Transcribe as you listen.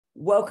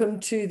Welcome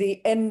to the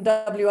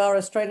NWR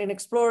Australian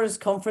Explorers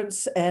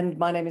Conference, and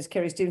my name is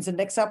Kerry Stevenson.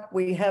 Next up,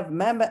 we have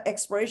Mamba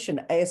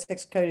Exploration.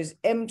 ASX code is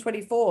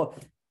M24.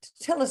 To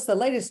tell us the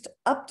latest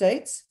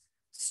updates,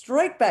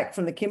 straight back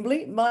from the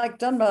Kimberley, Mike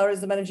Dunbar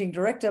is the Managing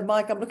Director.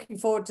 Mike, I'm looking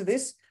forward to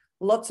this.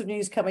 Lots of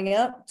news coming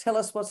out. Tell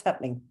us what's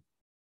happening.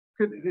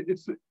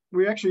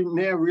 We're actually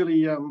now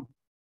really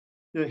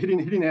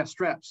hitting our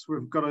straps.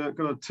 We've got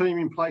a team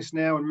in place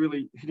now and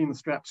really hitting the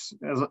straps,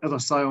 as I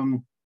say,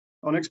 on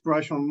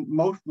exploration on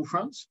multiple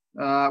fronts,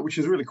 which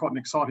is really quite an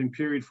exciting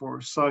period for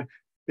us. So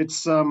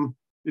it's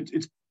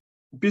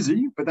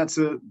busy, but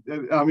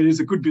it is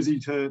a good busy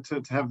to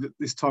have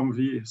this time of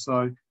year.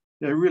 So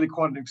yeah, really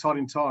quite an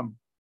exciting time.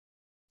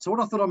 So what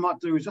I thought I might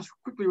do is just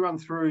quickly run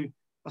through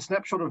a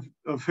snapshot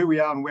of who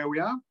we are and where we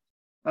are,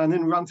 and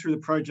then run through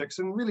the projects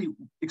and really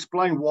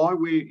explain why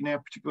we're in our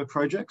particular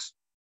projects,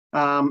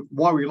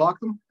 why we like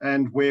them,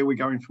 and where we're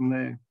going from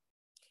there.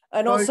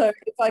 And also,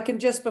 if I can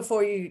just,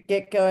 before you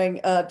get going,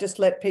 just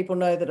let people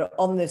know that are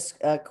on this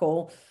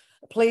call,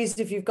 please,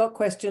 if you've got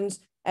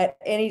questions at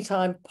any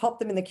time, pop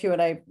them in the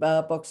Q&A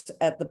box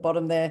at the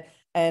bottom there,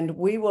 and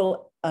we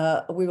will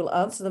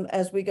answer them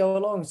as we go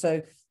along.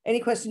 So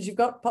any questions you've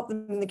got, pop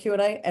them in the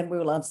Q&A and we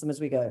will answer them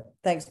as we go.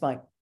 Thanks,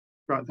 Mike.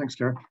 Great, thanks,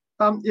 Kerry.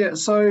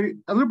 So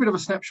a little bit of a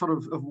snapshot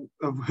of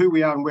who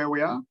we are and where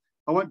we are.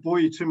 I won't bore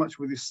you too much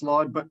with this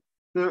slide, but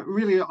there are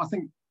really, I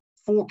think,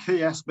 4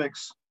 key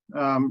aspects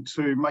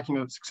to making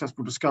a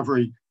successful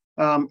discovery.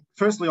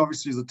 Firstly,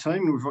 obviously, as a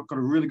team, we've got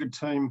a really good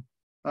team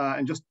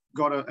and just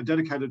got a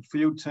dedicated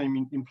field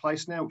team in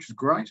place now, which is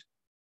great.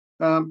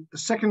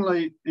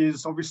 Secondly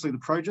is obviously the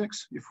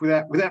projects. If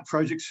without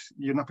projects,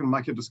 you're not going to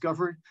make a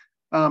discovery.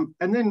 And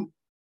then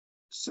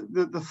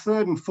the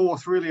third and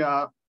fourth really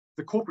are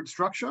the corporate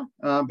structure,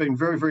 being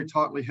very, very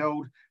tightly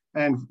held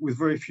and with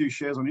very few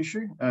shares on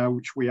issue,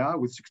 which we are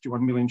with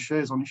 61 million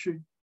shares on issue.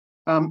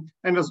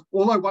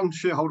 Although one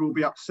shareholder will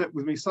be upset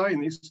with me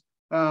saying this,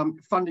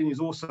 funding is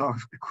also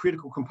a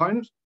critical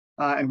component,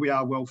 and we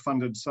are well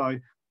funded. So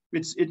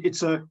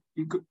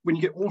when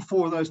you get all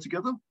 4 of those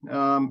together,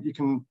 you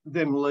can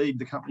then lead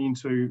the company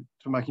into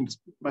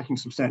making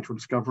substantial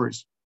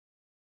discoveries.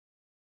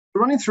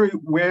 We're running through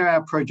where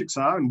our projects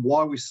are and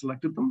why we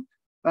selected them,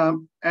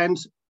 and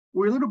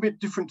we're a little bit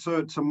different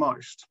to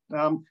most.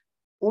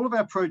 All of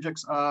our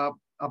projects are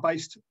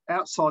based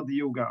outside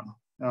the Yilgarn.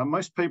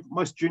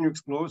 Most junior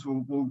explorers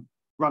will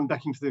run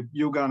back into the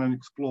Yilgarn and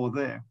explore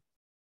there.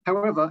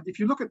 However, if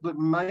you look at the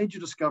major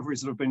discoveries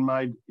that have been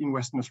made in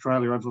Western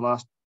Australia over the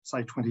last,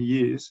 say, 20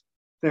 years,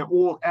 they're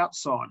all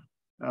outside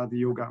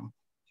the Yilgarn.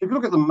 If you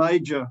look at the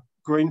major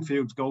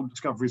greenfields gold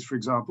discoveries, for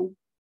example,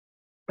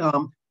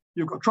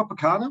 you've got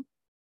Tropicana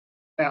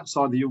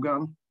outside the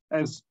Yilgarn,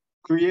 as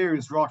Gruyere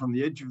is right on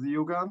the edge of the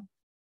Yilgarn,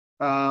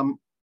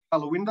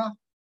 Alawinda,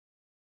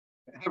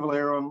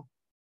 Haveleron,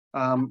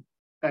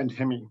 and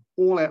Hemi,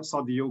 all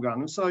outside the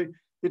Yilgarn. And so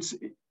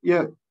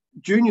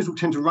juniors will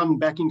tend to run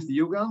back into the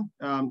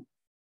Yilgarn,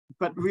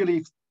 but really,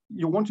 if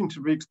you're wanting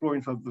to be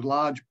exploring for the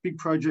large, big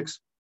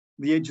projects,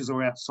 the edges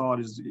or outside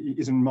is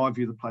in my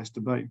view, the place to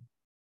be.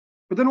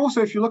 But then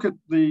also, if you look at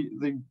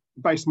the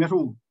base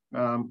metal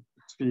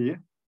sphere,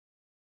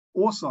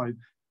 also,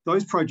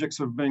 those projects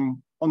have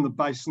been on the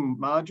basin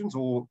margins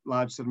or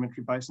large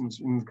sedimentary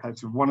basins in the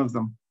case of one of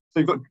them.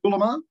 So you've got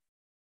Guillemard,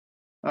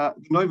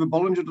 Nova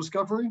Bollinger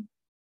discovery,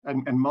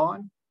 and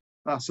mine,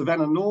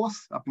 Savannah North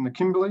up in the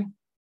Kimberley,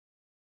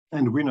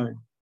 and Winu.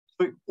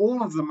 So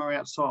all of them are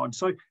outside.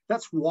 So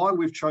that's why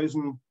we've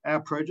chosen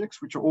our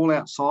projects, which are all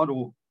outside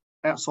or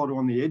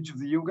on the edge of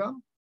the Yilgarn.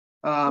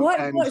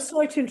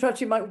 Sorry to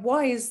interrupt you, Mike.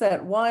 Why is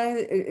that?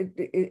 Why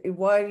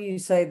do you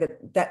say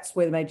that that's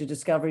where the major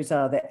discoveries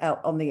are? They're out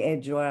on the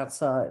edge or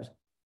outside?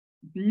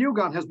 The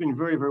Yilgarn has been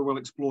very, very well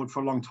explored for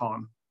a long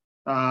time.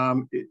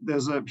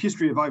 There's a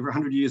history of over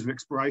 100 years of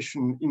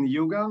exploration in the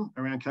Yilgarn,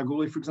 around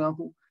Kalgoorlie, for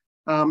example.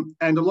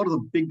 And a lot of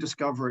the big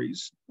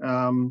discoveries,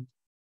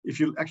 if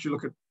you actually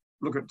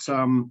look at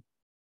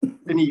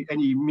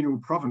any mineral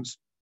province,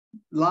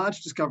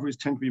 large discoveries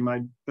tend to be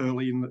made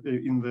early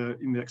in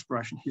the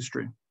exploration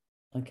history.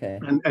 Okay.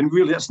 And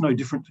really, that's no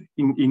different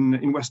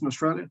in Western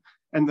Australia.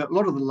 And a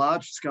lot of the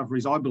large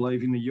discoveries, I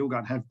believe, in the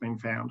Yilgarn have been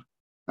found.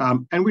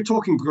 And we're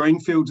talking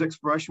greenfields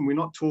exploration. We're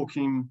not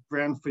talking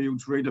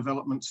brownfields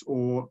redevelopments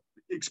or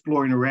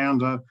exploring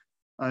around a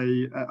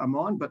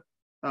mine, but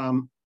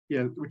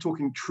we're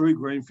talking true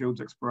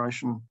greenfields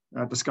exploration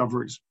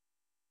discoveries.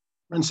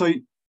 And so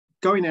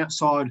going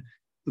outside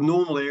the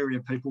normal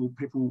area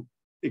people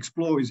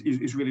explore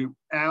is really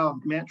our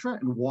mantra,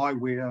 and why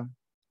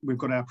we've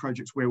got our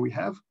projects where we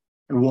have,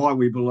 and why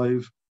we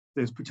believe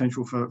there's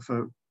potential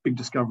for big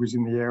discoveries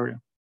in the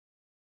area.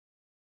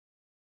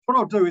 What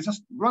I'll do is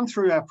just run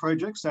through our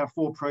projects, our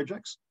 4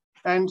 projects,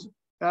 and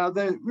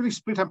they're really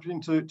split up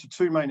into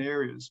 2 main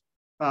areas.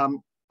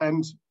 And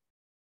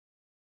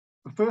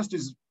the first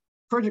is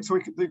projects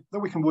that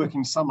we can work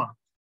in summer.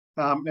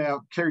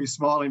 Now, Kerry's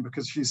smiling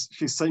because she's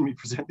seen me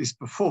present this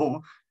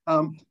before,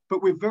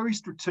 but we've very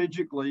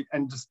strategically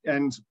and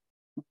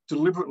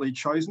deliberately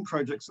chosen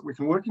projects that we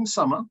can work in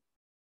summer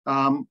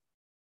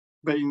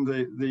being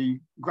the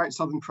Great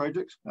Southern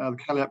project, the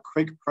Calliope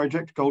Creek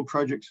project, gold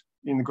project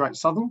in the Great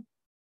Southern,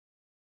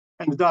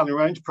 and the Darling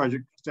Range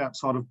project just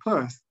outside of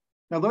Perth.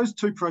 Now, those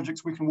two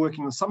projects we can work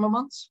in the summer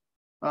months.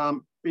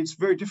 It's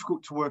very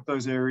difficult to work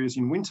those areas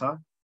in winter,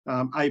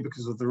 A,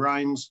 because of the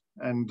rains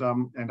and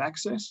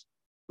access,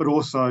 but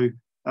also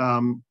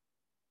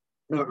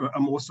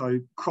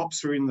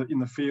crops are in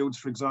the fields,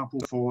 for example,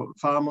 for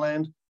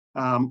farmland.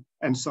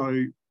 And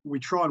so we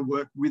try and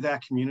work with our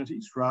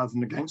communities rather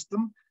than against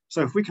them.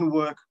 So if we can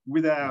work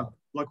with our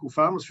local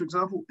farmers, for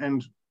example,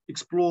 and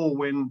explore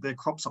when their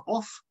crops are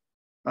off,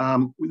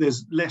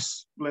 there's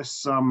less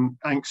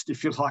angst,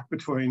 if you like,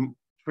 between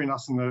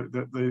us and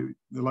the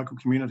local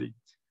community.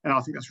 And I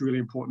think that's a really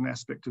important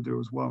aspect to do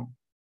as well.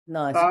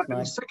 Nice. And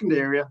the second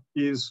area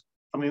is,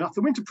 funnily enough,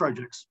 the winter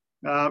projects.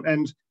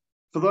 And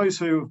for those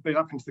who have been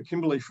up into the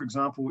Kimberley, for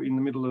example, in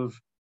the middle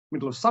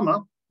of summer,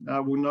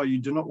 will know you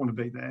do not want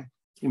to be there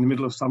in the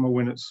middle of summer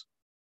when it's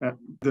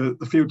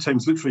the field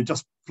team's literally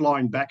just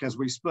flying back as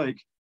we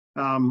speak.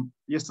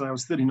 Yesterday it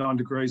was 39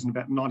 degrees and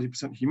about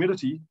 90%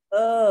 humidity.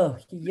 Oh,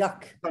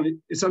 yuck.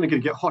 It's only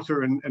going to get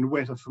hotter and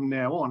wetter from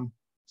now on.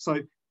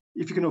 So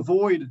if you can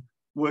avoid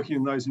working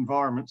in those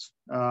environments,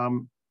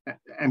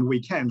 and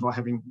we can by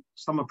having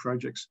summer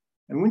projects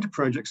and winter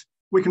projects,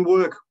 we can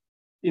work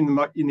in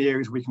the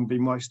areas we can be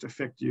most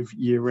effective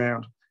year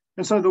round.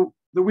 And so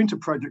the winter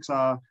projects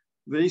are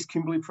the East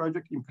Kimberley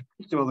project, in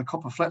particular the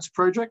Copper Flats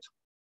project,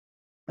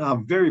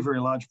 very, very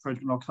large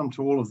project, and I'll come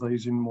to all of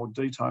these in more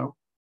detail,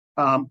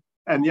 and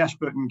the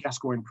Ashburton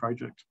Gascoyne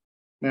project.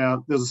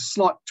 Now, there's a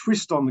slight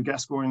twist on the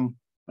Gascoyne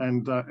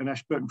and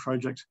Ashburton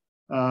project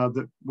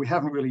that we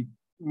haven't really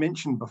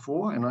mentioned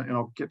before, and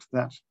I'll get to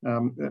that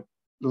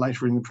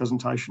later in the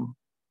presentation.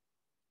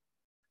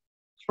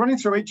 Running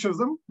through each of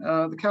them,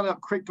 the Calliope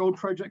Creek Gold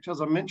Project,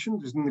 as I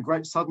mentioned, is in the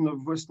Great Southern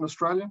of Western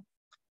Australia.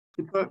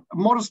 It's a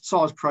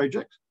modest-sized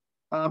project,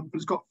 but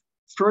it's got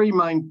three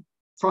main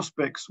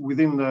prospects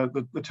within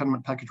the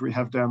tenement package we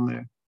have down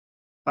there.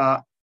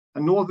 A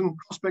northern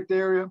prospect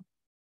area,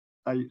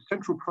 a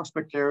central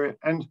prospect area,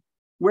 and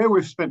where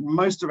we've spent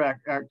most of our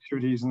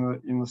activities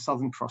in the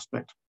southern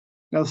prospect.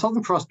 Now, the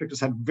southern prospect has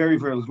had very,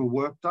 very little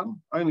work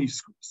done, only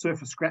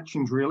surface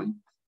scratchings really,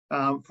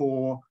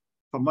 for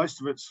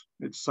most of its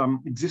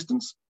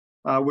existence,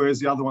 whereas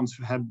the other ones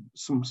have had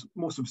some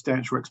more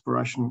substantial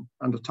exploration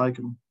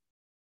undertaken.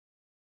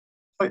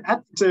 So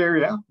at this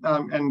area,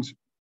 and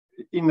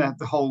in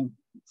the whole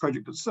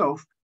project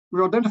itself,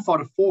 we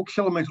identified a 4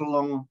 kilometre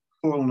long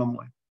soil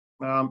anomaly.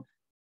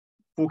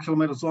 4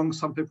 kilometres long,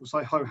 some people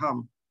say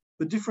ho-hum.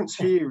 The difference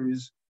here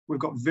is we've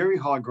got very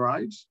high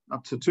grades,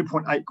 up to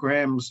 2.8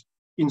 grams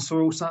in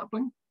soil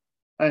sampling,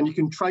 and you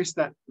can trace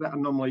that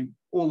anomaly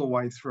all the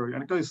way through,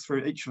 and it goes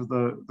through each of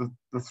the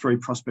three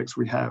prospects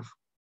we have.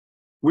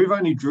 We've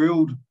only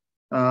drilled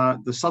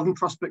the southern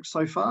prospect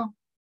so far,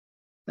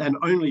 and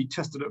only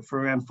tested it for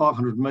around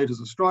 500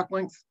 metres of strike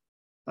length,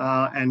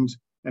 and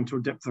to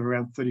a depth of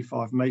around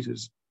 35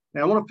 metres.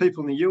 Now, a lot of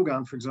people in the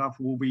Yilgarn, for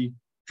example, will be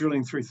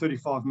drilling through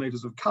 35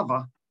 metres of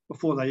cover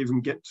before they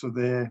even get to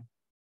their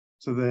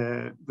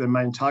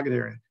main target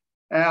area.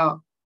 Our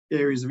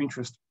areas of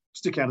interest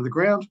stick out of the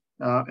ground,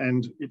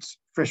 and it's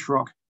fresh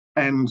rock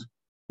and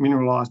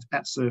mineralised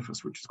at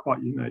surface, which is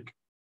quite unique.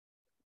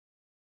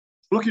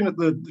 Looking at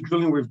the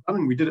drilling we've done,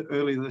 and we did it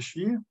earlier this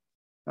year,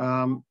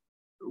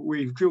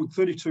 we've drilled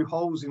 32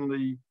 holes in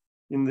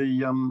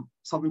the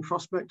southern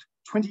prospect.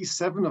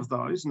 27 of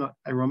those,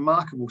 a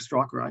remarkable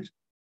strike rate,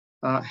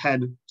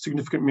 had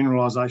significant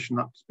mineralisation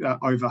up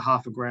over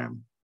 0.5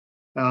 gram.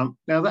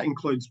 Now that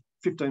includes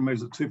 15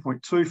 metres at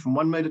 2.2 from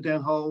 1 metre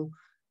down hole,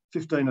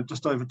 15 at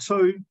just over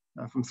 2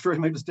 from 3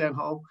 metres down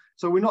hole.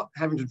 So we're not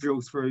having to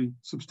drill through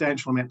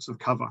substantial amounts of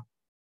cover.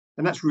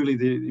 And that's really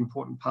the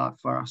important part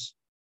for us.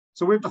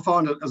 So we've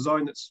defined a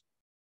zone that's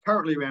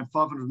currently around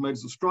 500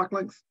 metres of strike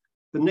length.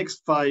 The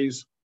next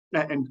phase,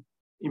 and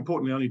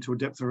importantly only to a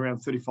depth of around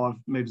 35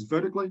 metres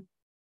vertically,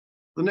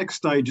 the next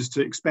stage is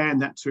to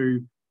expand that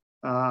to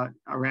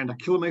around 1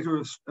 kilometre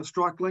of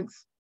strike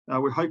length,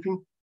 we're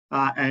hoping,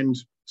 and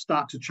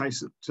start to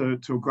chase it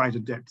to a greater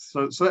depth.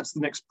 So that's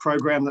the next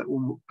program that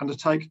we'll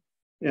undertake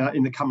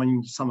in the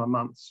coming summer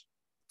months.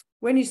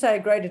 When you say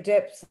greater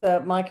depth,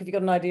 Mike, have you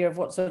got an idea of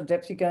what sort of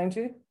depth you're going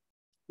to?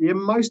 Yeah,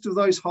 most of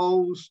those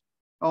holes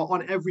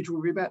on average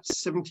will be about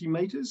 70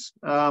 metres,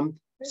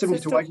 70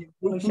 to 80.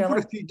 We'll put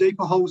a few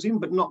deeper holes in,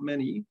 but not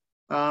many.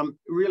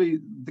 Really,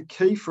 the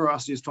key for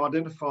us is to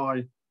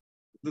identify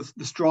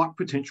the strike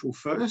potential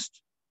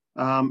first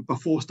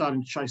before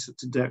starting to chase it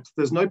to depth.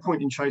 There's no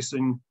point in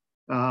chasing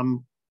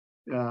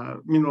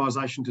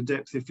mineralisation to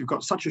depth if you've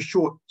got such a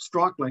short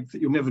strike length that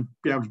you'll never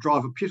be able to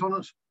drive a pit on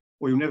it,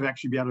 or you'll never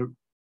actually be able to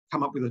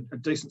come up with a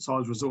decent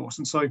sized resource.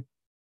 And so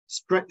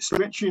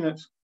stretching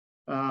it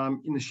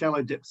in the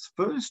shallow depths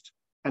first,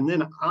 and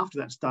then after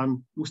that's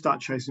done, we'll start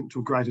chasing it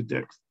to a greater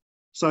depth.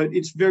 So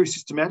it's very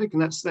systematic,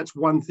 and that's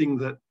one thing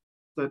that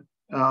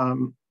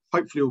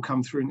hopefully will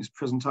come through in this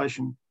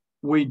presentation.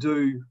 We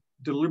do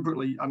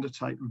deliberately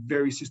undertake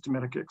very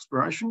systematic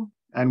exploration,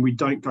 and we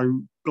don't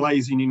go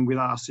blazing in with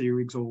RC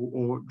rigs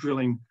or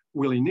drilling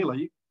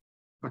willy-nilly,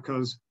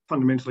 because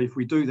fundamentally, if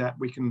we do that,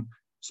 we can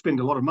spend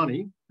a lot of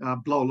money,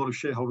 blow a lot of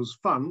shareholders'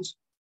 funds,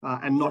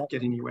 and not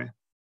get anywhere.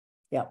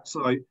 Yeah.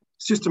 So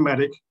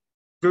systematic,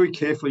 very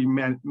carefully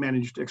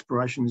managed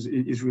exploration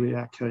is really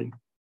our key.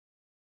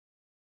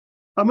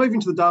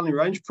 Moving to the Darling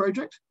Range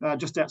project,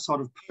 just outside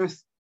of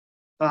Perth.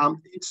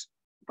 It's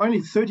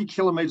only 30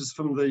 kilometres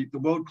from the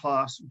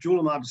world-class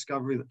Julimar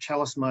discovery that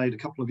Chalice made a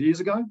couple of years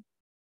ago.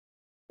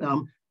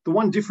 The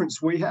one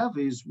difference we have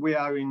is we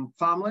are in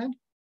farmland.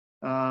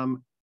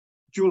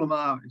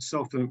 Julimar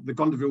itself, the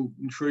Gondaville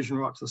intrusion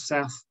right to the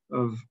south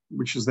of,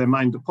 which is their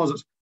main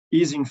deposit,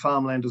 is in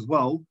farmland as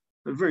well,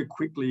 but very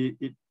quickly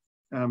it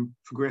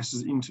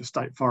progresses into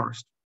state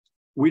forest.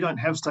 We don't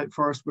have state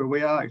forest where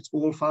we are, it's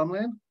all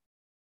farmland,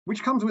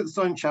 which comes with its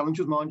own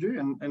challenges, mind you,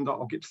 and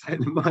I'll get to that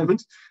in a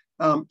moment.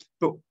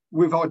 But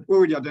we've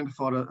already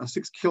identified a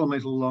 6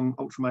 kilometre long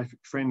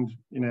ultramafic trend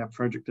in our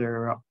project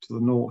area up to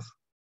the north.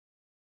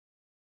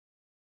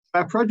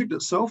 Our project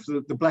itself,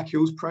 the Black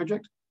Hills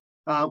project,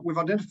 we've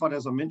identified,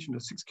 as I mentioned,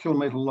 a 6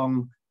 kilometre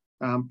long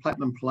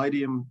platinum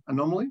palladium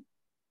anomaly.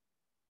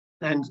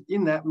 And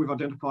in that, we've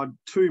identified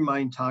two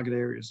main target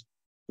areas,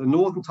 the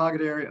northern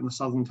target area and the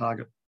southern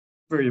target.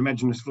 Very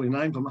imaginatively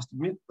named, I must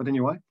admit, but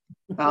anyway.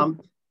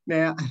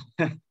 Now,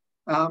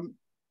 I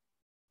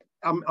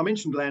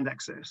mentioned land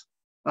access.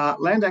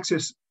 Land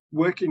access,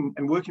 working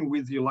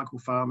with your local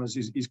farmers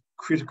is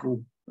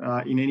critical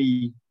in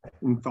any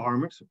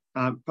environment,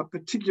 but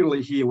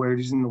particularly here where it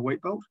is in the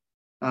wheat belt.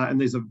 And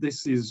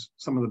this is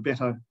some of the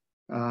better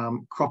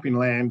cropping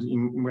land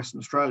in Western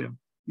Australia.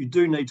 You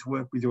do need to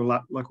work with your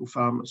local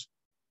farmers.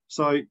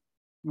 So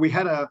we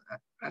had a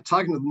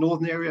target of the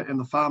northern area, and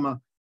the farmer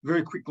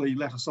very quickly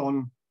let us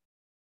on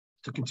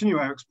to continue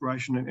our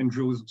exploration and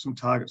drill some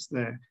targets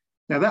there.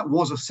 Now, that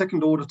was a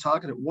second order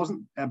target. It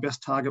wasn't our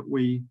best target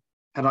we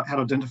had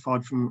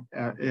identified from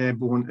our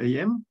airborne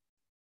EM,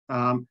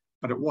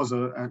 but it was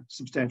a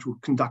substantial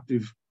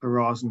conductive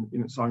horizon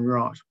in its own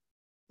right.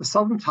 The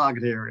southern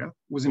target area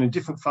was in a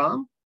different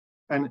farm,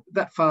 and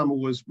that farmer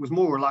was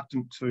more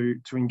reluctant to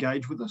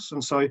engage with us.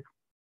 And so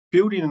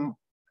building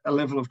a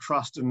level of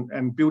trust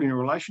and building a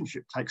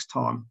relationship takes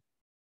time.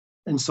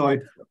 And so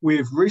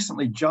we've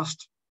recently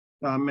just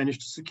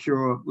managed to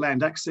secure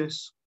land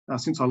access.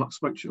 Since I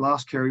spoke to you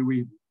last, Kerry,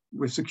 we've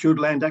secured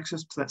land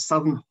access to that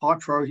southern high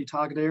priority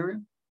target area,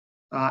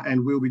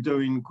 and we'll be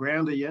doing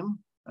ground EM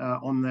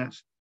on that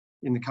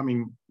in the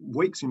coming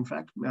weeks. In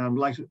fact,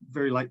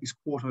 very late this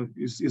quarter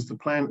is the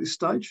plan at this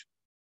stage,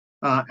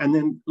 and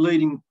then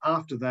leading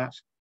after that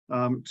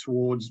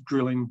towards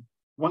drilling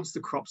once the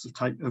crops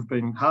have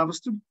been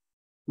harvested.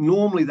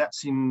 Normally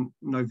that's in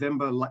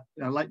November,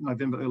 late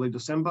November, early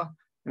December,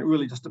 and it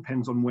really just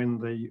depends on when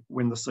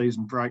the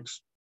season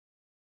breaks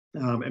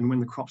and when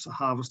the crops are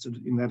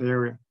harvested in that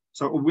area.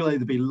 So it will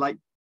either be late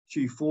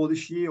Q4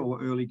 this year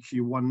or early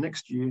Q1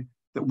 next year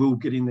that we'll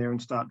get in there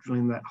and start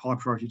drilling that high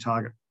priority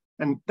target.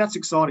 And that's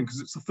exciting because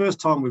it's the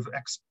first time we've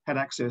had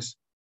access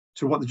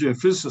to what the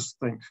geophysicists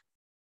think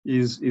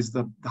is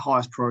the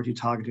highest priority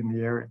target in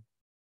the area.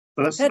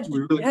 So that's how'd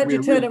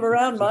you turn him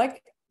around,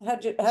 Mike?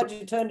 How'd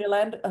you turn your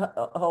land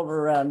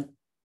holder around?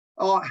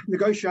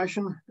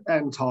 Negotiation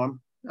and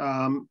time.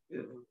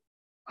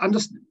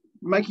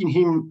 Making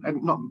him,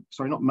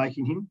 not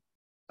making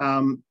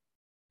him,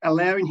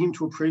 allowing him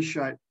to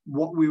appreciate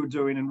what we were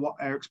doing and what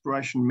our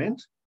exploration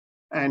meant,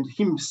 and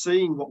him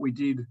seeing what we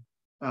did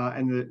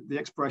and the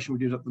exploration we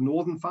did at the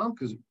northern farm,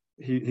 because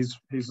he's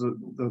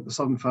the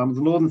southern farmer.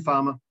 The northern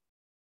farmer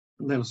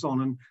led us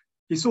on, and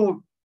the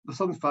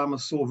southern farmer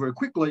saw very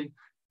quickly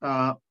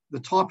the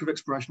type of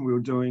exploration we were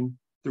doing,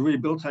 the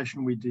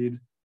rehabilitation we did,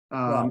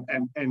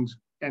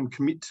 and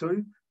commit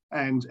to,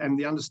 and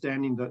the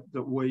understanding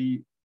that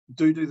we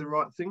do the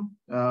right thing,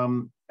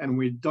 and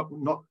we're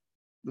not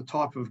the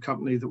type of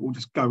company that will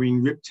just go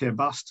in, rip, tear,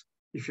 bust,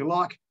 if you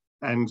like,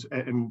 and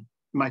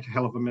make a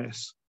hell of a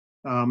mess.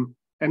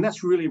 And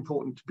that's really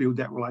important to build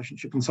that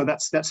relationship. And so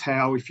that's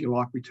how, if you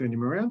like, we turn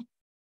him around.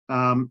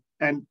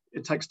 And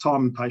it takes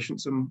time and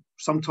patience, and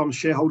sometimes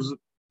shareholders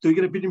do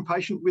get a bit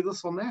impatient with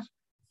us on that,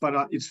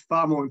 but it's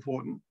far more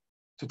important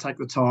to take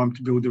the time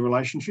to build the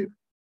relationship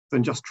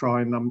than just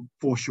try and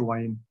force your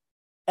way in.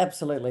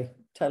 Absolutely,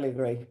 totally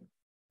agree.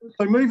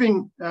 So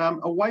moving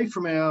away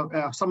from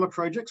our summer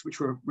projects, which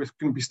we're going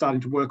to be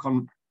starting to work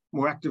on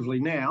more actively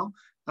now,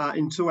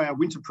 into our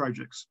winter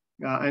projects,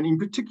 and in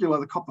particular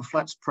the Copper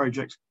Flats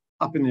project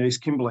up in the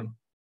East Kimberley.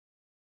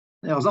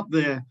 Now, I was up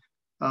there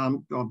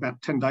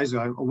about 10 days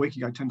ago, a week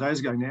ago, 10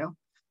 days ago now,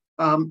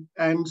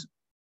 and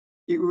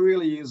it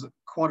really is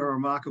quite a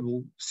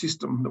remarkable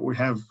system that we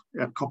have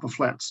at Copper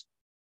Flats.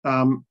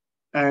 And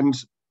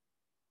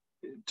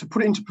to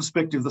put it into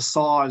perspective, the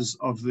size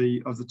of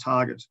the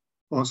target,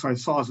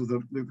 size of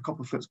the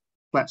Copper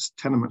Flats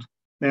tenement.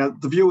 Now,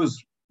 the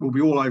viewers will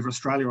be all over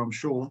Australia, I'm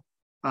sure,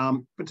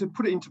 but to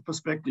put it into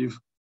perspective,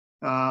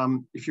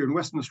 if you're in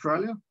Western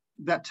Australia,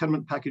 that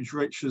tenement package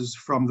reaches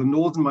from the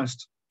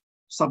northernmost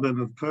suburb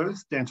of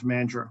Perth down to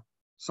Mandurah,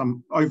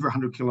 some over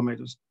 100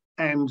 kilometres,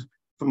 and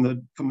from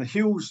the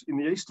hills in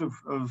the east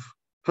of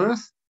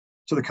Perth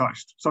to the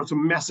coast. So it's a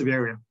massive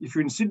area. If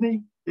you're in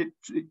Sydney,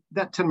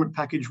 that tenement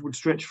package would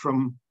stretch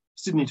from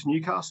Sydney to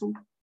Newcastle,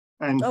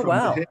 and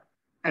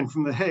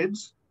from the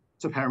heads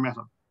to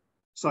Parramatta.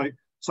 So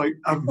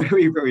a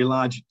very, very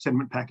large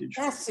tenement package.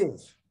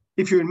 Massive.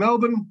 If you're in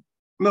Melbourne,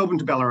 Melbourne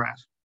to Ballarat.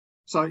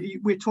 So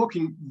we're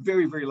talking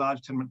very, very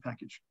large tenement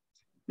package.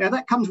 Now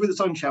that comes with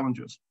its own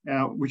challenges,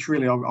 which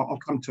really I'll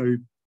come to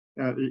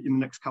in the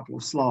next couple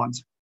of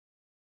slides.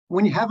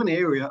 When you have an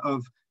area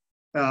of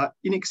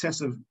in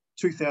excess of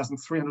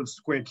 2,300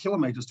 square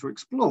kilometres to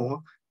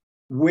explore,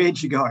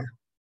 where'd you go?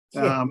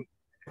 Yeah.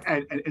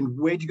 And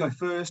where'd you go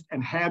first,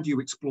 and how do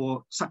you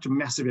explore such a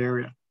massive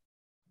area?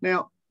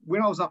 Now,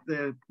 when I was up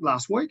there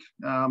last week,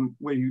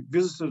 we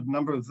visited a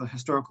number of the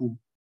historical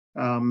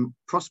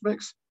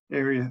prospects,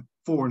 area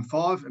 4 and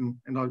 5,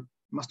 and I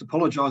must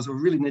apologise, I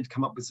really need to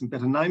come up with some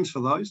better names for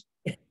those.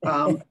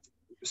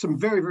 Some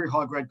very, very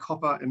high-grade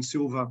copper and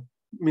silver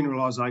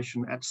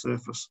mineralisation at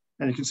surface.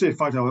 And you can see a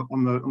photo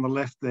on the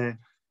left there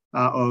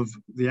of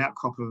the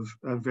outcrop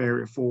of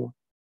area 4.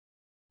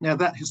 Now,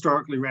 that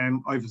historically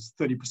ran over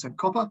 30%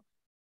 copper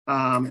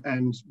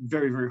and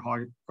very, very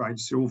high-grade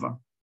silver.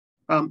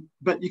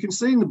 But you can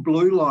see in the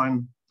blue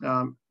line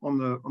on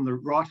the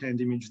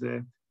right-hand image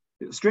there,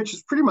 it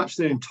stretches pretty much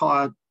the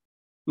entire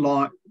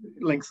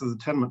length of the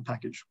tenement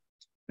package.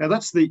 Now,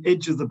 that's the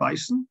edge of the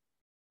basin,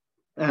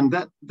 and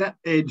that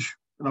edge,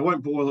 and I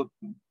won't bore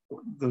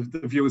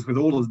the viewers with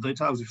all of the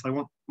details. If they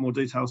want more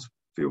details,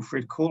 feel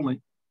free to call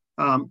me.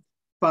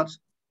 But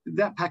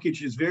that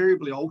package is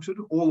variably altered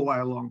all the way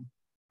along.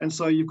 And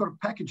so you've got a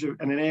package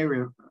and an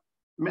area,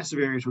 massive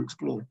area to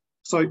explore.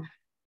 So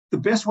the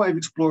best way of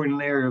exploring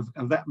an area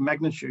of that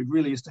magnitude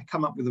really is to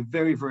come up with a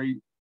very,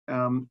 very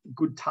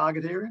good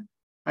target area.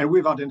 And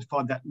we've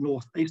identified that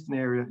northeastern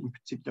area in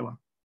particular.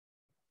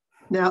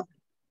 Now,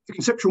 the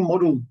conceptual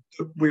model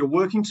that we're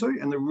working to,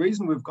 and the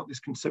reason we've got this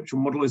conceptual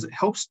model is it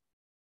helps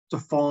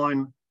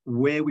define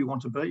where we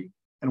want to be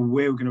and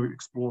where we're going to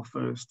explore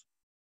first.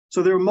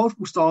 So there are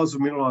multiple styles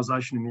of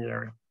mineralisation in the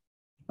area.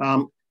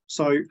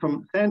 So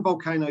from sand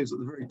volcanoes at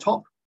the very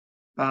top,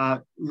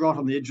 right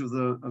on the edge of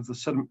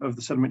the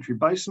sedimentary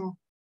basin,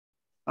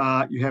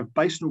 you have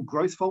basinal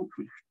growth faults,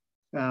 which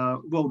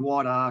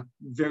worldwide are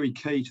very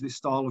key to this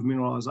style of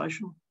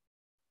mineralisation.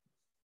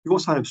 You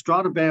also have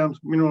strata-bound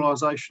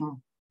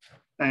mineralisation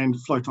and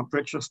flow-top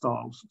breccia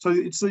styles. So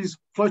it's these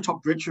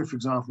flow-top breccia, for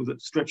example,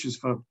 that stretches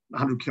for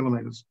 100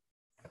 kilometres.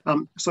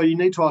 So you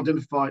need to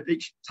identify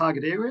each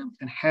target area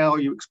and how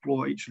you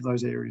explore each of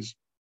those areas.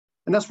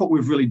 And that's what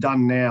we've really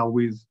done now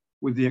with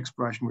the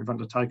exploration we've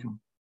undertaken.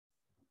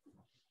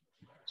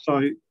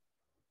 So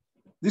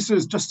this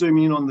is just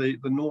zooming in on the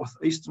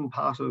northeastern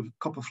part of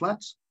Copper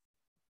Flats.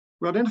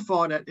 We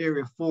identified at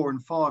area 4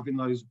 and 5 in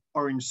those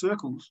orange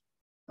circles.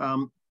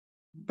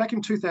 Back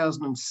in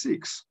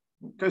 2006,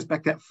 it goes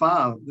back that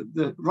far,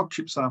 the rock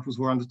chip samples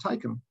were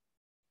undertaken.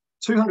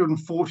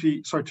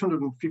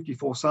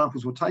 254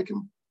 samples were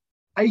taken.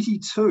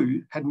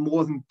 82 had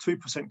more than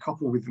 2%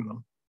 copper within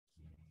them.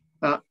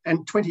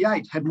 And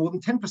 28 had more than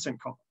 10%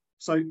 copper.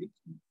 So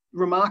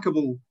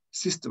remarkable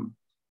system.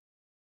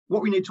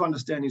 What we need to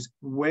understand is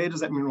where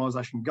does that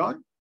mineralisation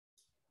go?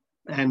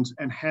 And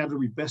how do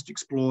we best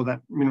explore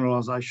that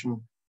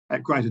mineralisation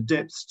at greater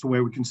depths to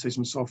where we can see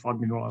some sulphide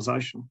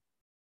mineralisation?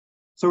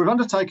 So we've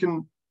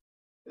undertaken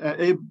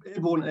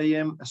airborne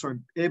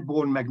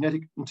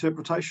magnetic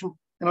interpretation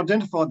and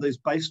identified these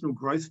basinal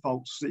growth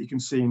faults that you can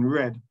see in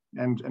red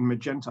and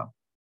magenta.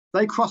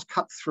 They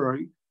cross-cut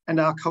through and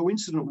are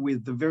coincident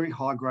with the very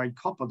high-grade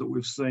copper that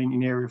we've seen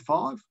in Area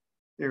 5,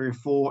 Area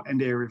 4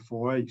 and Area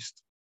 4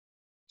 East.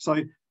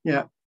 So,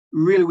 yeah,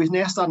 really we're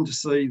now starting to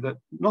see that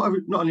not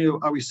only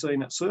are we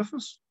seeing at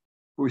surface,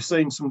 but we're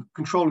seeing some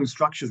controlling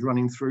structures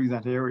running through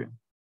that area.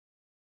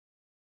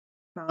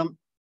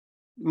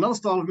 Another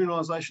style of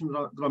mineralisation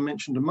that I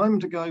mentioned a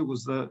moment ago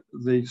was the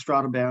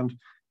strata-bound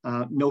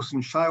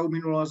Nelson Shale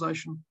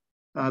mineralisation.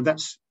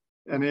 That's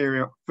an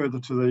area further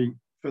to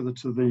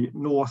the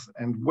north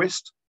and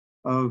west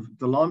of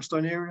the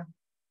limestone area.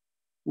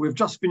 We've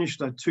just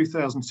finished a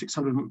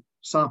 2,600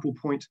 sample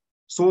point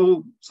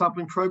soil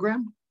sampling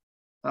program.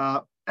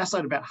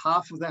 Assayed about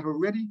half of that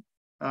already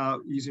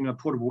using a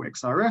portable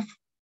XRF.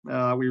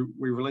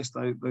 We released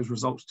those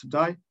results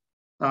today.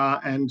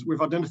 And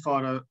we've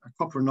identified a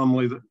copper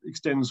anomaly that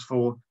extends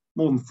for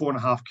more than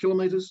 4.5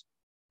 kilometres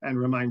and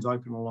remains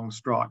open along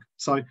strike.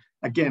 So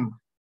again,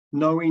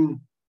 knowing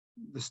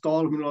the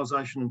style of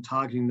mineralisation and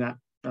targeting that,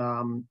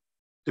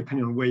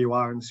 depending on where you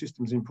are in the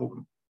system, is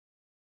important.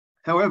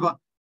 However,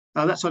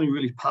 that's only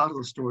really part of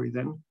the story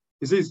then.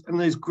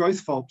 These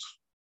growth faults,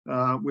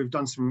 we've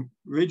done some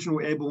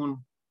regional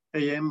airborne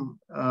EM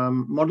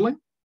modelling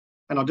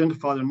and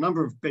identified a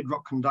number of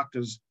bedrock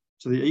conductors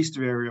to the east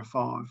of Area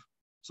 5.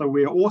 So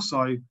we are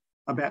also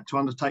about to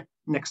undertake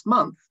next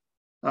month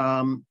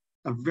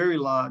a very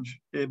large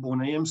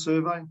airborne EM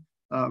survey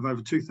of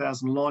over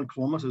 2,000 line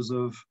kilometres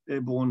of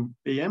airborne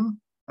EM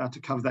to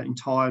cover that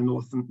entire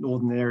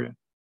northern area.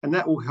 And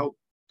that will help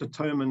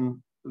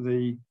determine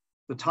the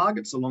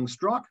targets along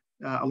strike,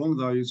 along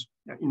those,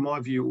 in my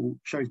view, will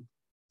show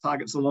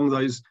targets along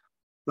those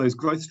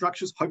growth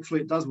structures.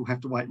 Hopefully it does, we'll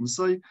have to wait and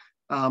see.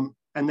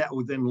 And that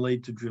will then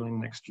lead to drilling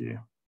next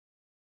year.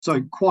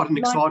 So quite an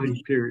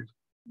exciting period.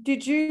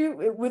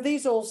 Were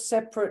these all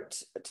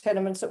separate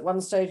tenements at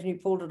one stage and you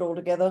pulled it all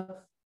together?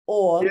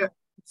 Or yeah.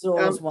 it's all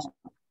as one?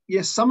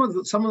 Yes, some of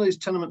these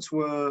tenements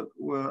were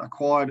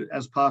acquired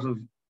as part of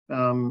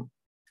the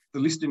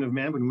listing of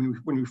Mamba.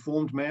 When we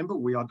formed Mamba,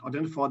 we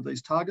identified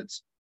these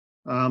targets,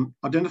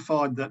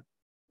 identified that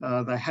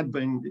they had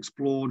been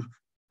explored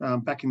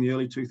back in the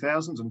early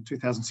 2000s and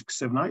 2006,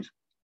 7, 8,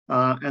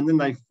 and then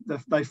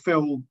they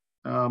fell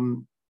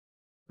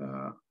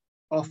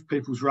off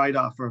people's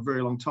radar for a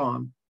very long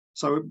time.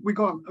 So we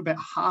got about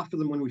half of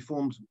them when we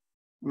formed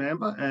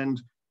Mamba,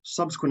 and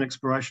subsequent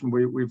exploration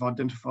we've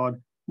identified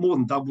more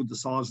than doubled the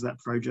size of that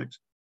project,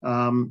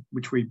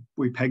 which we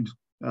pegged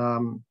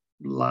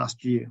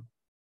last year.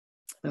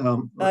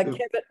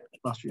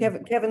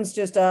 Kevin's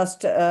just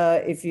asked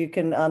if you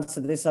can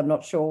answer this. I'm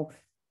not sure.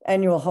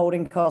 Annual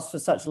holding costs for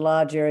such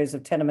large areas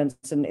of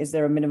tenements, and is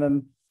there a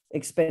minimum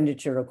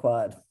expenditure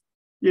required?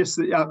 Yes,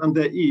 and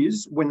there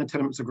is when the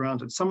tenements are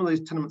granted. Some of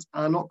these tenements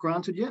are not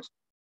granted yet,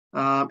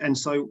 and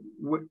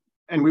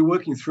we're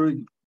working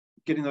through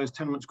getting those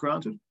tenements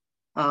granted.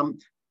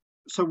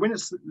 So when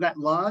it's that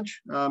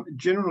large,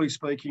 generally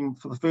speaking,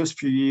 for the first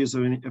few years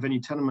of any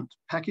tenement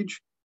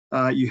package,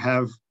 you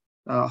have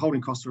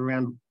holding costs of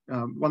around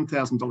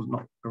 $1,000,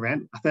 not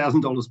around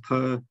 $1,000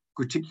 per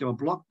graticular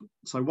block.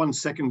 So 1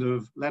 second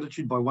of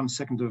latitude by 1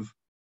 second of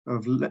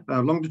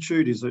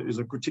longitude is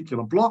a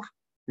graticular block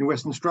in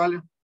Western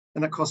Australia,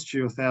 and that costs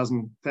you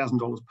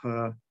 $1,000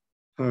 per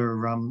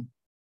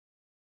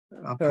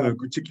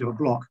graticular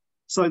block.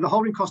 So the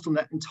holding cost on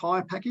that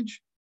entire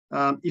package,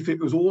 if it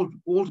was all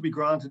to be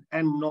granted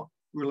and not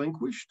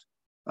relinquished,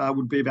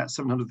 would be about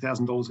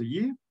 $700,000 a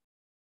year.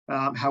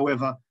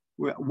 However,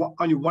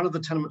 only one of the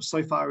tenements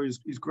so far is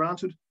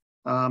granted,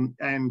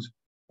 and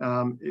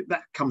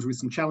that comes with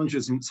some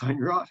challenges in its own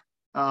right.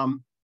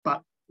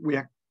 But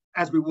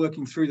as we're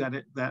working through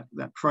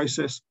that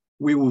process,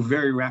 we will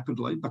very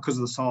rapidly, because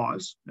of the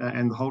size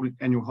and the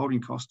annual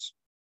holding costs,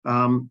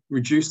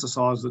 reduce the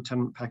size of the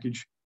tenement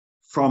package.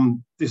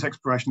 From this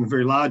exploration, a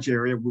very large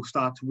area, we'll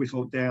start to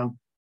whittle it down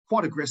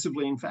quite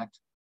aggressively, in fact,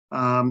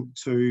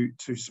 to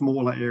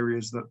smaller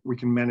areas that we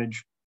can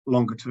manage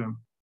longer term.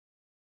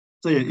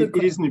 So yeah,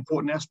 it is an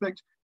important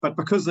aspect, but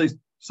because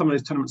some of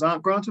these tenements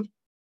aren't granted,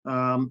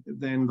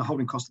 then the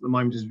holding cost at the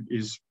moment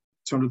is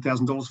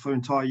 $200,000 for an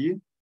entire year.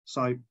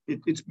 So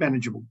it's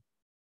manageable,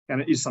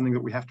 and it is something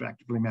that we have to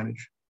actively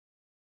manage.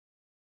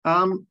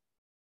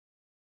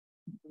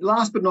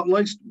 Last but not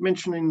least,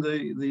 mentioning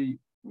the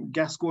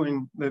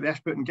Gascoyne, the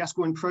Ashburton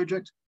Gascoyne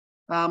project.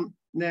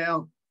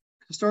 Now,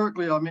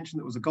 historically, I mentioned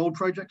it was a gold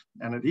project,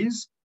 and it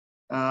is,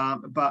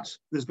 but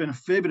there's been a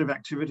fair bit of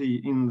activity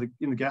in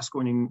the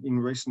Gascoyne in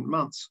recent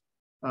months,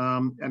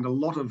 and a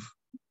lot of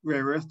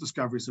rare earth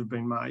discoveries have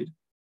been made.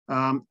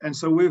 And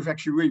so we've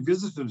actually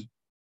revisited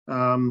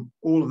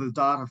all of the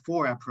data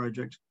for our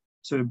project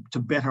to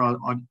better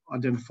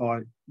identify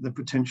the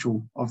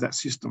potential of that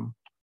system.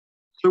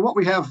 So what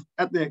we have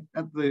at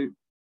the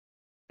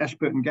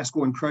Ashburton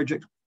Gascoyne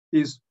project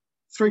is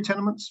 3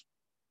 tenements,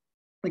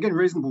 again,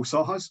 reasonable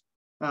size,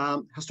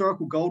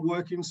 historical gold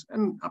workings,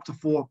 and up to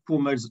 4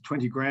 metres at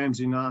 20 grams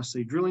in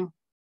RC drilling.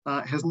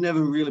 Has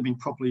never really been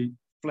properly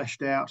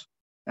fleshed out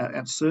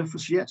at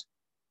surface yet,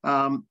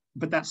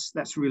 but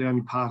that's really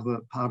only part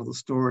of the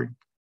story.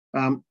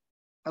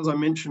 As I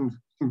mentioned,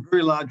 some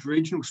very large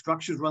regional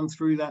structures run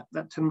through that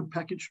tenement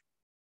package,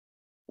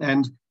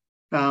 and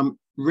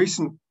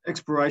recent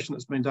exploration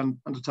that's been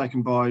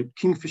undertaken by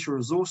Kingfisher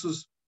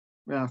Resources,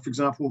 for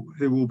example,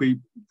 who will be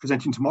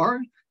presenting tomorrow,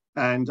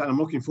 and I'm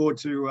looking forward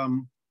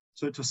to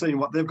seeing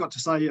what they've got to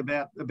say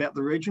about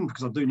the region,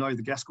 because I do know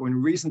the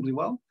Gascoyne reasonably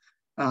well.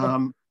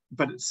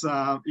 But it's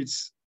an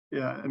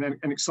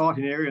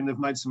exciting area, and they've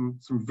made some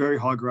very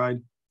high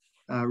grade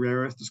rare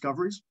earth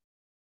discoveries.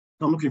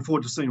 I'm looking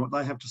forward to seeing what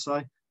they have to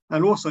say.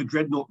 And also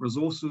Dreadnought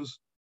Resources,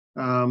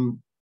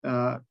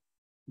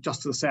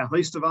 just to the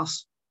southeast of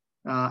us,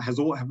 have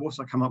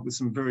also come up with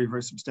some very,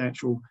 very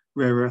substantial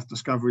rare earth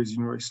discoveries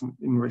in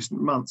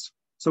recent months.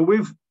 So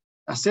we've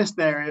assessed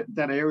that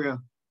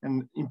area,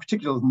 and in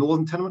particular the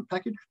northern tenement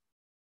package,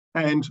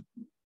 and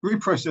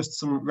reprocessed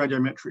some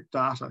radiometric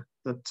data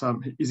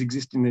that is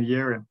existing in the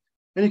area.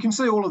 And you can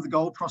see all of the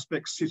gold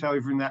prospects sit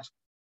over in that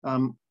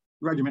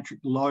radiometric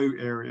low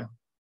area.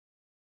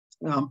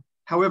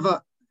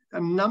 However, a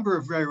number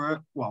of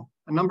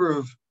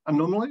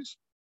anomalies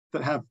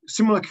that have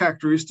similar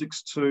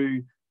characteristics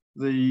to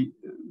the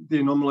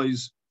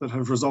anomalies that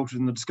have resulted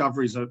in the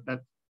discoveries at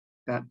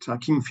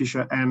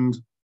Kingfisher and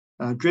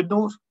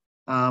Dreadnought.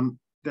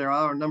 There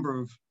are a number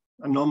of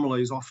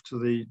anomalies off to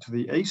the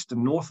east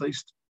and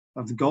northeast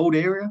of the gold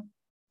area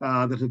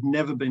that have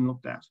never been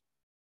looked at.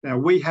 Now,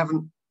 we've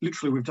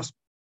just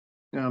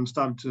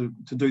started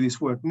to do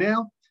this work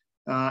now,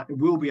 It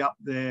will be up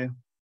there.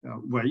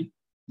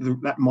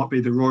 That might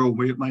be the royal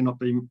we. It may not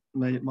be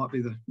me. It might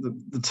be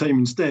the team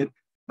instead.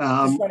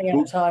 Just running out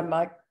of time,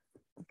 Mike.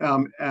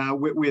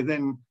 We're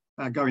then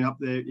going up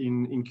there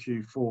in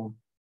Q4.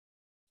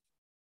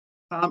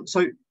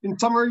 So in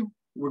summary,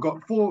 we've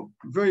got 4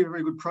 very,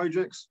 very good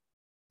projects.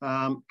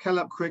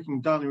 Callup Creek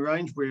and Darling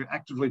Range, we're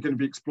actively going to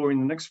be exploring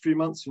the next few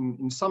months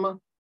in summer.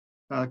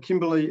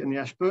 Kimberly and the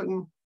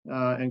Ashburton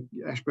and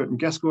Ashburton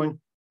Gascoyne,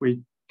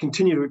 we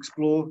continue to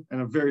explore,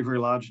 and a very, very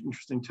large,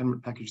 interesting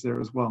tenement package there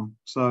as well.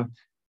 So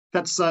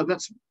that's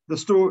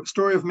the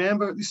story of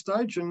Mamba at this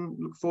stage, and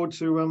look forward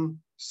to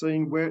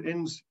seeing where it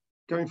ends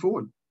going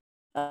forward.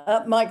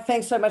 Mike,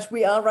 thanks so much.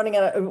 We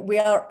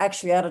are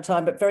actually out of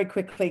time, but very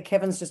quickly,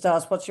 Kevin's just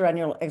asked, what's your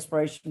annual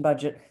exploration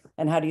budget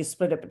and how do you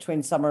split it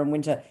between summer and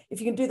winter? If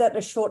you can do that in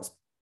a short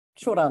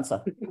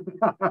answer.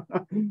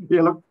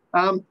 Yeah, look,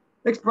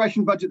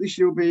 exploration budget this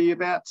year will be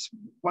about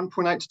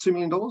 $1.8 to $2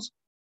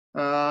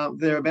 million,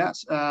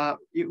 thereabouts.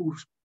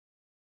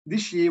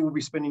 This year we'll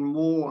be spending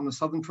more on the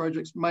southern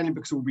projects, mainly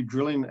because we'll be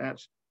drilling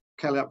at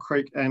Callup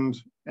Creek and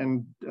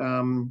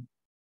Darling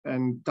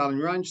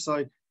Range.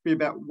 So be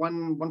about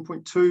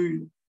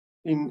 1.2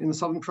 in the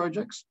southern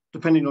projects,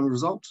 depending on the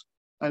results.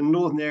 And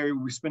northern area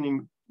we'll be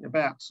spending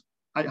about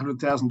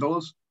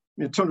 $800,000,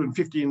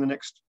 $250 in the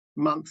next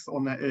month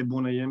on that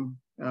airborne EM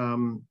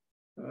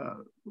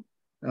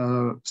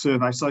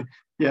survey. So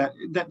yeah,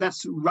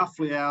 that's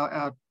roughly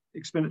our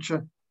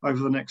expenditure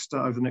over the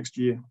next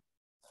year.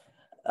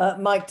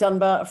 Mike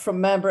Dunbar from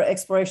Mamba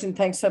Exploration,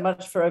 thanks so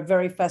much for a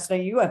very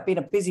fascinating. You have been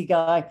a busy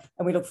guy,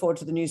 and we look forward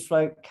to the news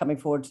flow coming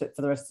forward for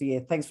the rest of the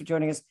year. Thanks for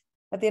joining us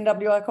at the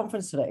NWI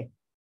conference today.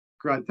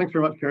 Great. Thanks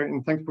very much, Kerry,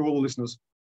 and thanks for all the listeners.